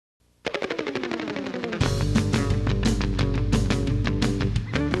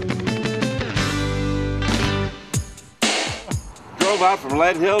drove out from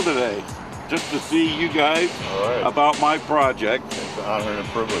Lead Hill today just to see you guys about my project. It's an honor and a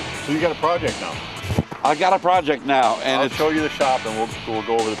privilege. So you got a project now? I got a project now, and I'll show you the shop, and we'll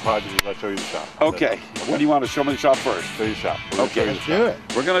go over the project and I'll show you the shop. Okay. When do you want to show me the shop first? Show you the shop. Okay. Let's do it.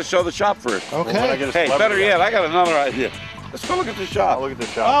 We're going to show the shop first. Okay. Well, Hey, better yet, I got another idea. Let's go look at the shop. I'll look at the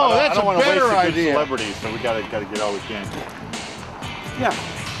shop. Oh, I that's don't a want to better waste a good idea. celebrity, so we gotta get all we can. Yeah.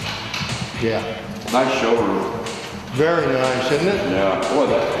 Yeah. Nice showroom. Very nice, isn't it? Yeah. Boy,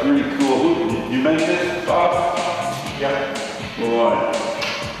 that's pretty cool. You made this, Bob? Yeah. Boy.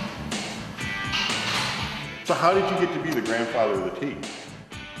 So how did you get to be the grandfather of the tea?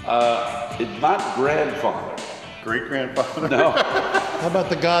 It's not grandfather. Great-grandfather? No. How about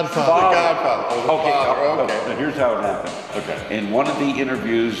the Godfather? The Godfather. Oh, the Okay, father. Okay. now here's how it happened. Okay. In one of the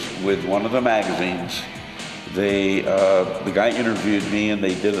interviews with one of the magazines, the guy interviewed me, and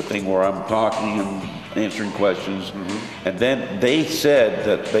they did a thing where I'm talking and answering questions. And then they said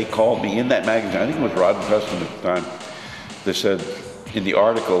that they called me in that magazine. I think it was Rod and Preston at the time. They said in the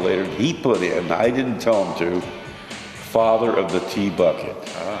article later, he put in, I didn't tell him to, father of the tea bucket.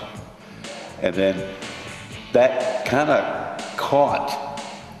 And then that kind of caught,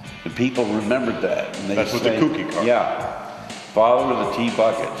 and people remembered that. And they That's what the cookie card. Yeah, father of the tea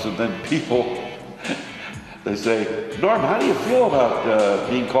bucket. So then people, they say, Norm, how do you feel about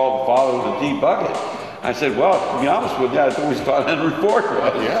being called the father of the tea bucket? I said, well, to be honest with you, I always thought Henry Ford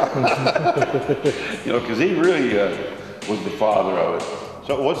was. Yeah. You know, because he really was the father of it.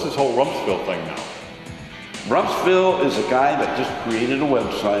 So what's this whole Rumpsville thing now? Rumpsville is a guy that just created a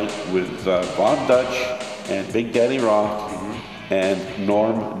website with Von Dutch and Big Daddy Roth and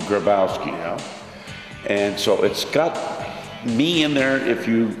Norm Grabowski. Yeah. And so it's got me in there. If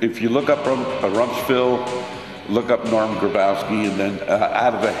you look up Rumpsville, look up Norm Grabowski, and then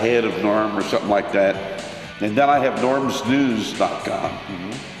out of the head of Norm or something like that. And then I have normsnews.com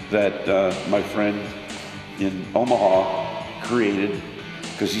that my friend in Omaha created,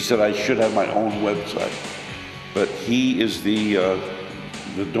 because he said I should have my own website. But he is the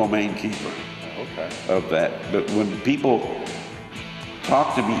domain keeper of that. But when people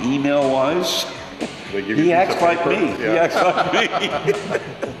talk to me email-wise, he acts like me. Yeah. He acts like me.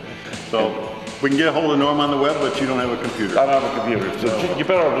 So we can get a hold of Norm on the web, but you don't have a computer. I don't have a computer, so you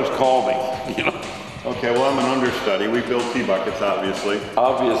better just call me. You know. Okay, well, I'm an understudy. We build tea buckets, obviously.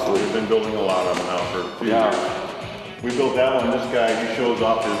 Obviously. We've been building a lot of them now for 2 Yeah. years. We built that one. This guy, he shows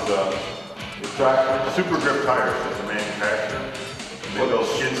off his tractor. Super Grip Tires is a manufacturer. They build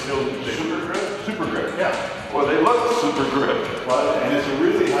skid steel. Super Grip? Super Grip, yeah. Well, they look super grip. And it's a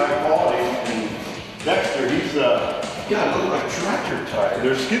really high quality. And Dexter, he's Yeah, they look like tractor tires.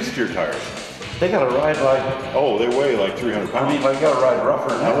 they're skid steer tires. They gotta ride like, Oh, they weigh like 300 pounds. I mean, they gotta ride rougher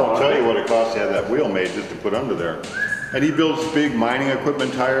than I won't hell, tell you aren't what it costs to have that wheel made just to put under there. And he builds big mining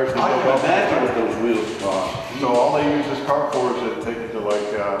equipment tires. they? I can imagine what those wheels cost. So all they use is car cores that take it to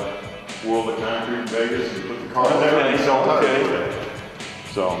like World of Concrete in Vegas and put the car there and sell tires with it.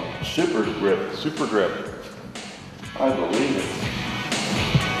 So Super grip. super grip. I believe it.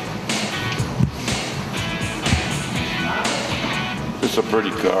 It's a pretty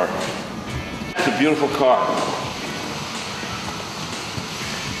car. It's a beautiful car.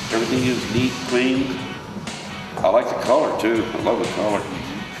 Everything is neat, clean. I like the color too. I love the color.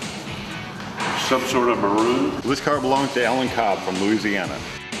 Some sort of maroon. This car belongs to Alan Cobb from Louisiana.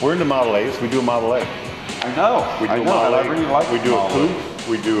 We're into Model A's. We do a Model A. I know. We do I a know. Model I A. really like We do a Model A. coupe.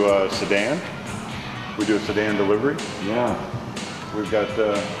 We do a sedan. We do a sedan delivery. Yeah. We've got,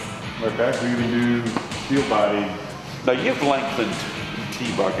 matter of fact, we even do steel body. Now you've lengthened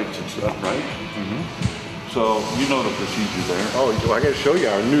tea buckets and stuff, right? So you know the procedure there. Oh, I got to show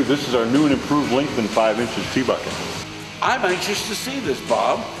you this is our new and improved lengthened 5 inches tea bucket. I'm anxious to see this,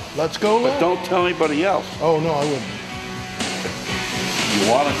 Bob, Let's go. but don't tell anybody else. Oh, no, I wouldn't. You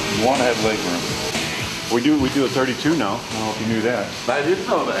want to have leg room. We do a 32 now. I don't know if you knew that. I didn't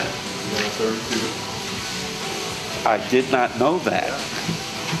know that. We got a 32. I did not know that.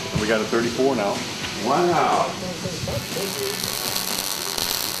 And we got a 34 now. Wow.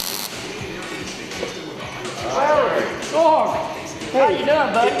 Larry, Norm, how you doing,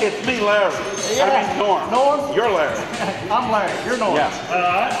 buddy? it's me, Larry. Yeah. I mean Norm. Norm? You're Larry. I'm Larry. You're Norm. Yeah. All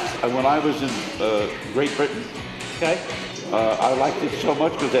right. And when I was in Great Britain, Okay. I liked it so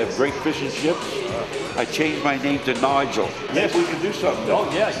much because they have great fish and chips. I changed my name to Nigel. Yes. Maybe we can do something. Oh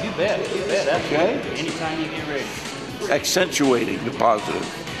yeah, you bet. You bet. Absolutely. Okay. Anytime you get ready. Accentuating the positive.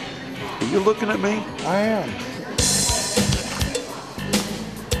 Are you looking at me? I am.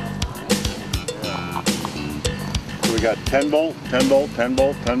 So we got 10 bolt, 10 bolt, 10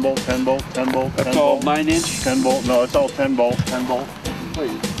 bolt, 10 bolt, 10 bolt, 10 bolt, 10 That's all bolt. 9-inch 10 bolt, no, it's all 10 bolt, 10 bolt.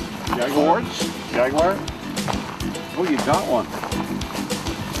 Wait, Jaguar? cords. Jaguar? Oh, you got one.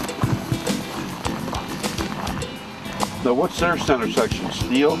 Now, what's their center section?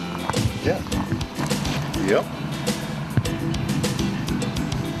 Steel? Yeah. Yep.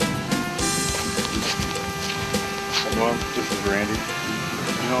 Norm, this is Randy.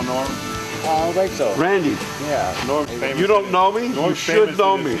 You know Norm? I don't think so. Randy, Yeah. Norm's famous. you don't know me? Norm's You should famous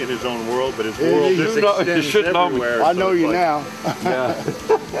know in me. his, in his own world, but his Yeah, world you just know- you extends should know me. everywhere. I so know it's you like- now. Yeah.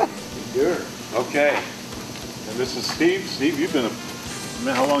 Sure. Okay. And this is Steve. Steve, you've been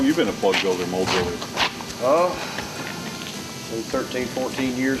man, how long you been a plug builder, mold builder? Oh, 13,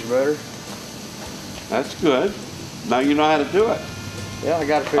 14 years better. That's good. Now you know how to do it. Yeah, I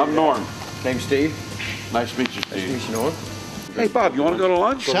got it figured I'm Norm. out. Name's Steve. Nice to meet you, Nice to Steve. meet you, Norm. Hey, Bob, you want to go to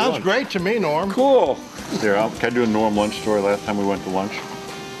lunch? Sounds great to me, Norm. Cool. Here, can I do a Norm lunch story last time we went to lunch?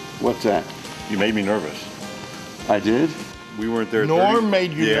 What's that? You made me nervous. I did? We weren't there. Norm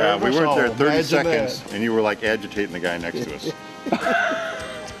made you yeah, nervous? we weren't there Oh, 30 imagine seconds, that. and you were like agitating the guy next to us.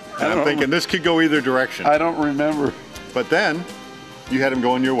 And I'm thinking this could go either direction. I don't remember. But then you had him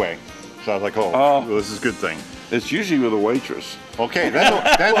going your way, so I was like, oh, Oh. well, this is a good thing. It's usually with a waitress. Okay, then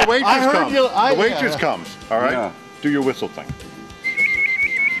the waitress I heard comes. you- The waitress comes. All right, Yeah. do your whistle thing.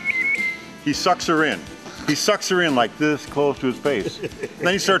 He sucks her in. He sucks her in like this, close to his face.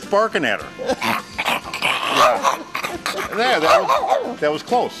 Then he starts barking at her. Yeah, that was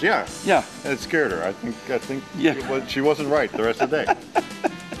close. Yeah, Yeah. and it scared her. I think Yeah. she wasn't right the rest of the day.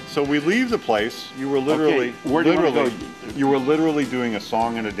 So we leave the place. You were literally, Okay, where do you wanna go? you were literally doing a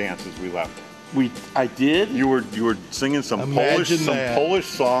song and a dance as we left. I did? You were singing some Imagine that. Polish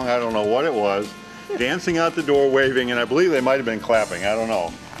song. I don't know what it was. Dancing out the door, waving, and I believe they might have been clapping. I don't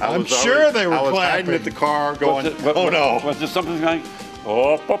know. I'm sure they were I was hiding clapping. at the car, going, Was it- "Oh no!" Was there something like,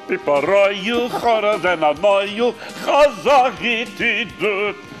 "Oh, papi paraju, chorazena moju,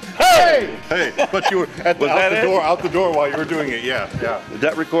 chazagiti." Hey! Hey, but you were out that the it? door, out the door while you were doing it. Yeah, yeah. Did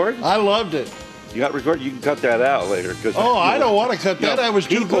that record? I loved it. You got record? You can cut that out later. Cause Oh, I don't want to cut that. I was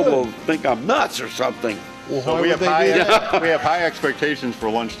too people good. will think I'm nuts or something. Well, So why we would have they do that? high, we have high expectations for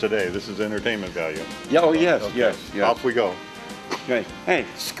lunch today. This is entertainment value. Yeah, oh, yes, Okay. yes, yes. Off we go. Okay. Hey,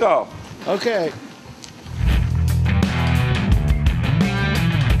 skull. Okay.